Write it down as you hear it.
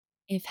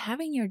If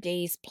having your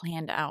days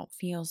planned out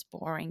feels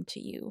boring to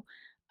you,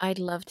 I'd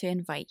love to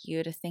invite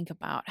you to think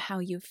about how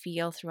you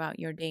feel throughout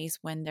your days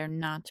when they're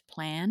not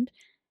planned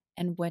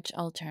and which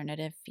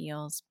alternative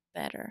feels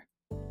better.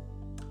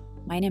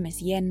 My name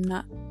is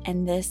Jenna,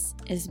 and this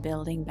is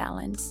Building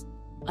Balance.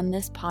 On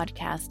this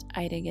podcast,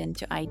 I dig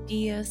into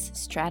ideas,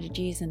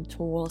 strategies, and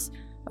tools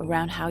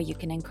around how you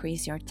can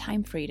increase your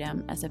time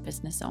freedom as a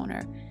business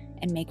owner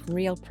and make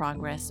real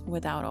progress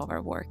without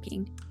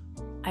overworking.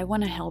 I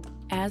want to help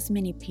as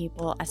many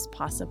people as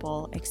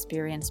possible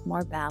experience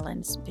more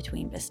balance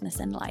between business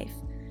and life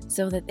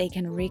so that they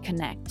can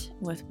reconnect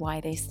with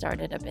why they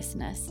started a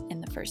business in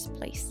the first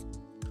place.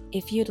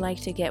 If you'd like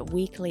to get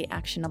weekly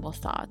actionable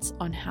thoughts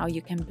on how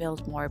you can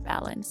build more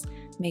balance,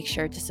 make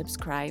sure to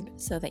subscribe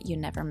so that you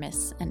never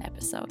miss an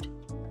episode.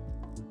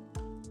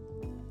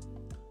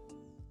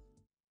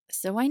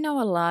 So I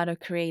know a lot of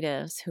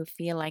creatives who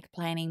feel like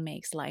planning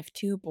makes life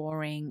too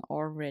boring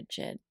or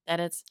rigid,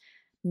 that it's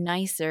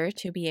nicer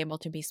to be able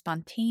to be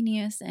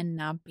spontaneous and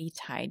not be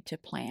tied to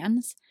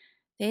plans.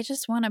 They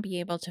just want to be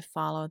able to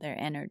follow their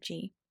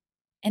energy.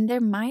 And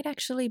there might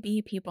actually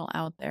be people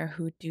out there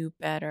who do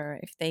better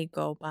if they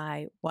go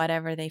by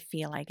whatever they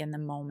feel like in the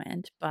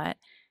moment. But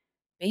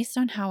based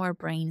on how our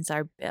brains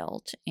are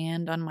built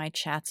and on my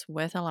chats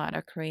with a lot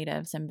of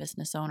creatives and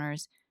business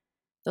owners,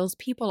 those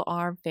people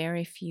are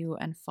very few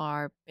and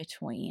far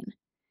between.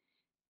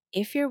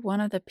 If you're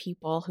one of the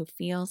people who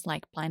feels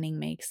like planning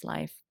makes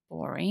life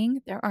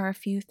boring, there are a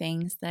few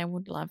things that I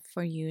would love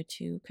for you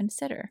to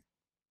consider.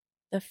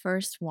 The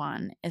first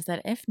one is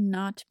that if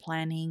not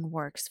planning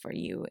works for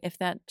you, if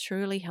that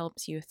truly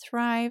helps you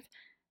thrive,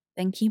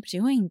 then keep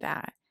doing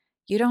that.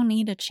 You don't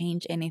need to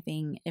change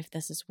anything if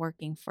this is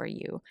working for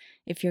you.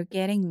 If you're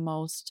getting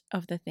most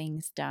of the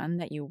things done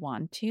that you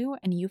want to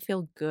and you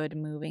feel good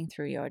moving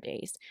through your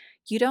days,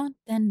 you don't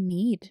then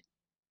need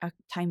a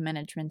time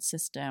management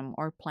system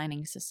or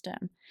planning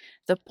system.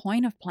 The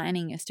point of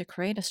planning is to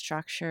create a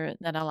structure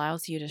that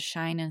allows you to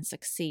shine and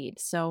succeed.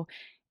 So,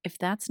 if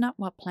that's not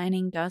what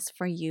planning does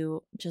for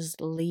you,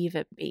 just leave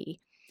it be.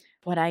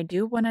 But I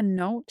do want to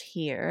note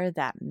here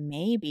that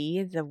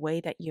maybe the way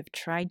that you've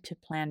tried to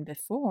plan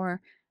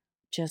before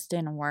just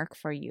didn't work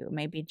for you.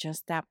 Maybe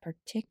just that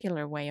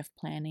particular way of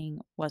planning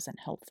wasn't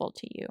helpful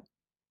to you.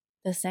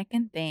 The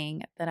second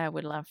thing that I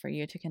would love for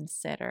you to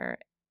consider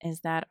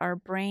is that our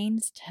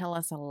brains tell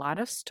us a lot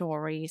of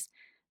stories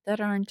that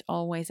aren't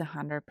always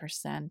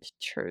 100%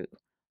 true.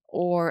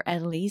 Or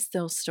at least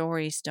those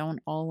stories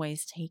don't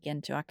always take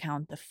into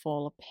account the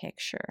full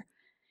picture.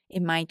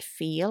 It might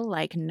feel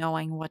like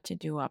knowing what to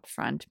do up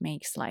front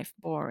makes life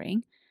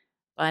boring,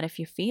 but if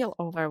you feel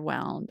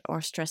overwhelmed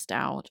or stressed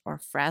out or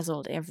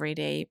frazzled every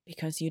day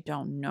because you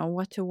don't know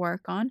what to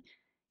work on,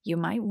 you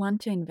might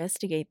want to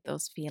investigate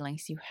those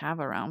feelings you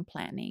have around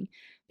planning,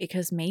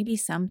 because maybe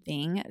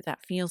something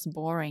that feels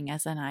boring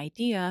as an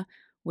idea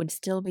would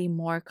still be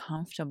more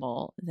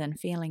comfortable than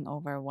feeling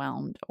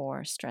overwhelmed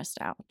or stressed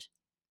out.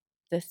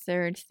 The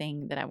third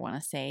thing that I want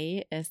to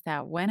say is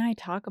that when I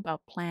talk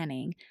about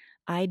planning,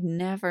 I'd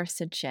never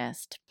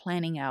suggest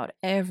planning out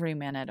every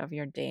minute of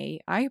your day.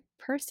 I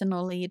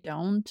personally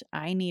don't.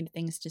 I need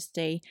things to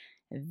stay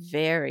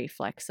very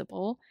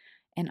flexible,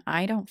 and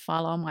I don't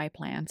follow my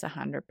plans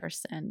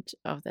 100%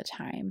 of the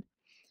time.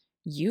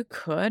 You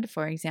could,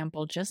 for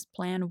example, just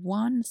plan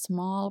one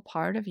small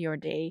part of your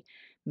day.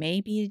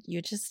 Maybe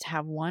you just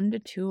have 1 to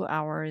 2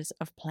 hours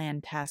of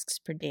planned tasks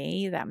per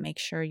day that make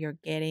sure you're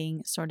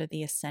getting sort of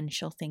the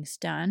essential things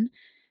done.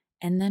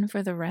 And then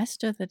for the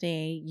rest of the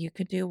day, you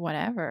could do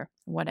whatever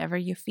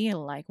you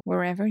feel like,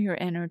 wherever your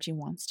energy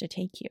wants to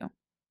take you.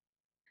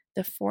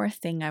 The fourth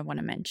thing I want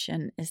to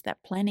mention is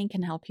that planning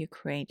can help you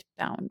create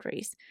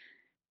boundaries.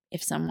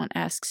 If someone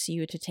asks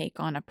you to take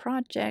on a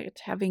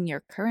project, having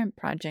your current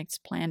projects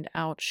planned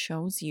out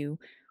shows you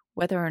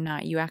whether or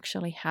not you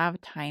actually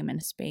have time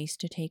and space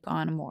to take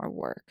on more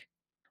work.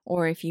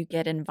 Or if you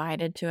get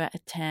invited to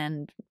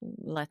attend,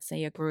 let's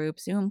say, a group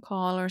Zoom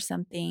call or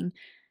something,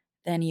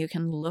 then you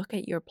can look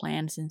at your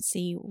plans and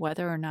see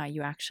whether or not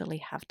you actually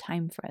have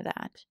time for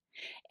that.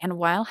 And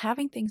while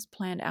having things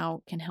planned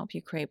out can help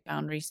you create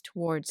boundaries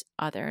towards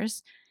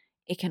others,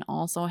 it can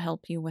also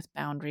help you with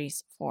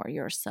boundaries for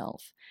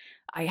yourself.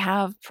 I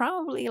have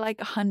probably like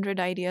 100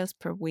 ideas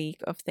per week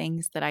of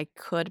things that I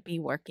could be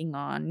working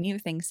on, new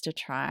things to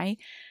try.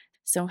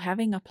 So,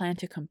 having a plan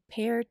to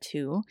compare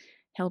to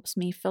helps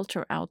me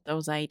filter out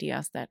those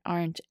ideas that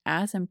aren't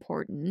as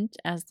important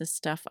as the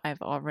stuff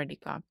I've already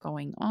got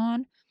going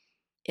on.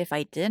 If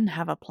I didn't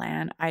have a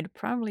plan, I'd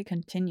probably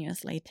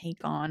continuously take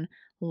on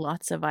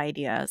lots of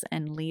ideas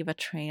and leave a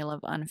trail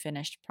of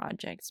unfinished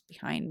projects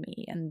behind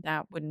me, and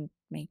that wouldn't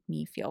make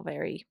me feel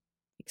very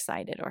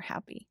excited or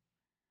happy.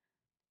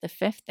 The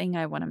fifth thing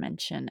I want to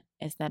mention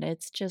is that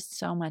it's just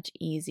so much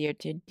easier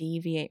to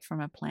deviate from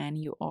a plan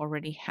you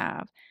already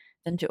have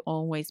than to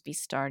always be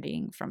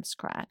starting from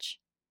scratch.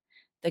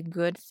 The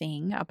good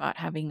thing about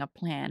having a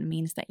plan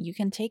means that you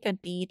can take a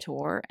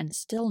detour and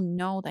still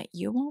know that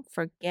you won't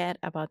forget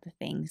about the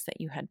things that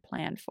you had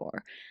planned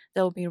for.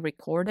 They'll be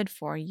recorded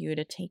for you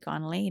to take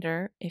on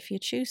later if you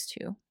choose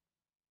to.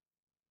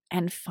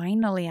 And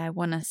finally, I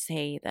want to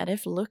say that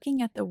if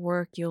looking at the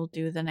work you'll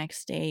do the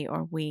next day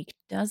or week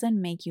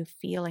doesn't make you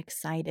feel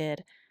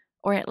excited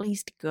or at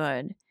least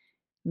good,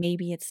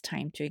 maybe it's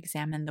time to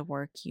examine the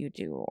work you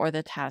do or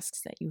the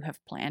tasks that you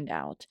have planned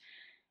out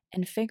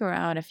and figure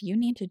out if you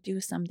need to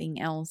do something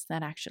else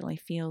that actually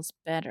feels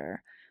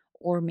better.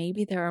 Or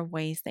maybe there are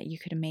ways that you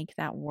could make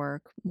that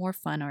work more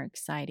fun or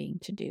exciting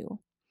to do.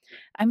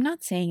 I'm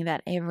not saying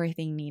that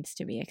everything needs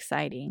to be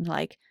exciting.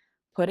 Like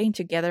putting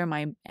together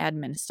my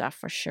admin stuff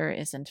for sure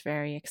isn't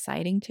very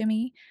exciting to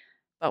me.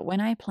 But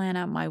when I plan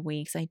out my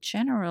weeks, I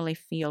generally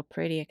feel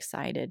pretty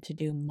excited to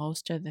do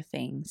most of the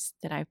things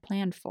that I've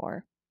planned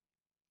for.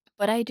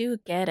 But I do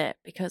get it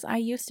because I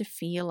used to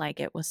feel like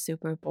it was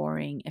super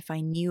boring if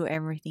I knew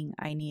everything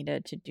I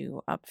needed to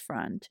do up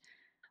front.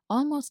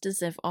 Almost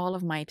as if all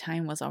of my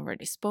time was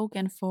already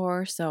spoken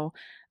for, so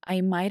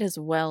I might as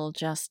well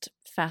just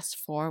fast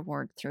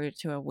forward through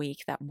to a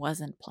week that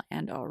wasn't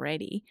planned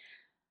already.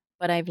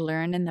 But I've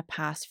learned in the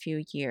past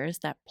few years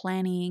that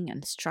planning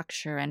and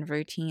structure and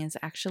routines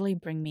actually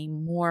bring me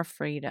more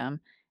freedom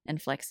and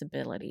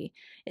flexibility.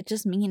 It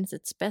just means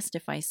it's best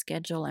if I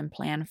schedule and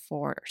plan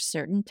for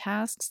certain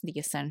tasks, the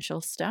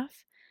essential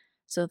stuff,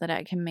 so that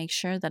I can make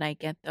sure that I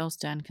get those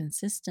done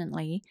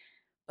consistently.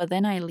 But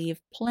then I leave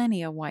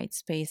plenty of white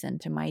space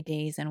into my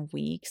days and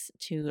weeks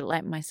to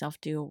let myself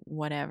do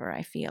whatever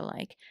I feel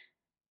like.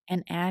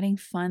 And adding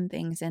fun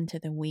things into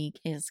the week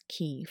is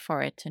key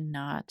for it to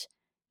not,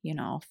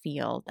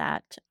 feel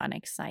that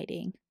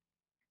unexciting.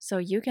 So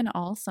you can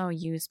also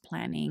use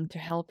planning to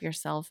help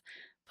yourself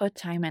put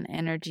time and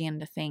energy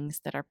into things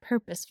that are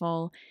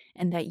purposeful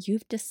and that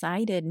you've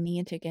decided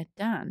need to get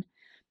done.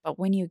 But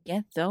when you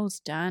get those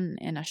done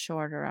in a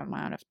shorter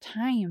amount of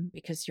time,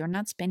 because you're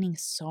not spending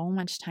so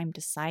much time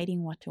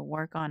deciding what to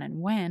work on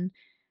and when,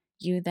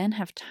 you then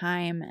have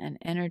time and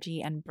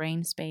energy and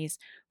brain space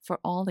for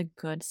all the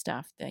good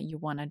stuff that you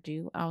want to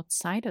do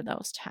outside of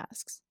those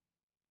tasks.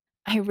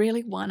 I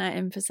really want to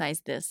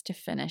emphasize this to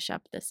finish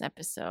up this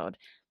episode.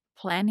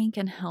 Planning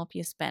can help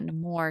you spend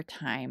more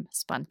time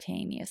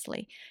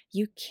spontaneously.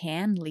 You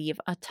can leave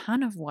a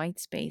ton of white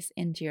space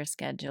into your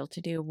schedule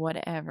to do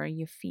whatever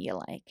you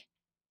feel like.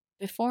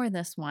 Before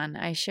this one,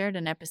 I shared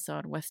an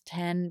episode with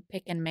 10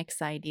 pick and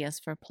mix ideas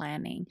for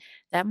planning.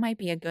 That might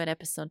be a good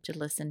episode to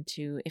listen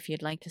to if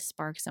you'd like to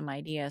spark some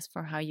ideas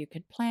for how you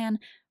could plan,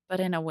 but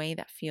in a way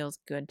that feels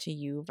good to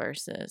you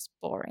versus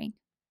boring.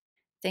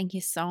 Thank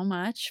you so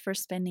much for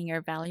spending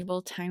your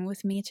valuable time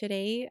with me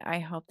today. I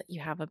hope that you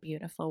have a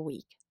beautiful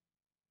week.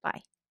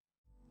 Bye.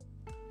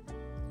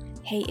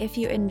 Hey, if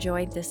you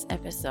enjoyed this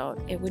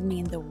episode, it would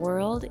mean the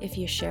world if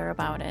you share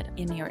about it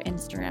in your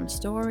Instagram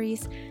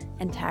stories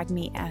and tag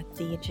me at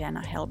the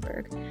Jenna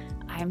Hellberg.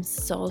 I'm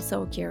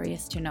so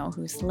curious to know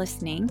who's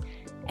listening,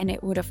 and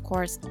it would of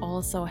course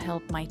also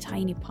help my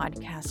tiny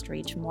podcast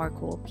reach more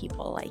cool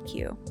people like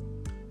you.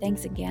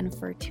 Thanks again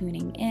for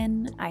tuning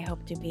in. I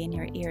hope to be in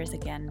your ears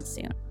again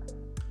soon.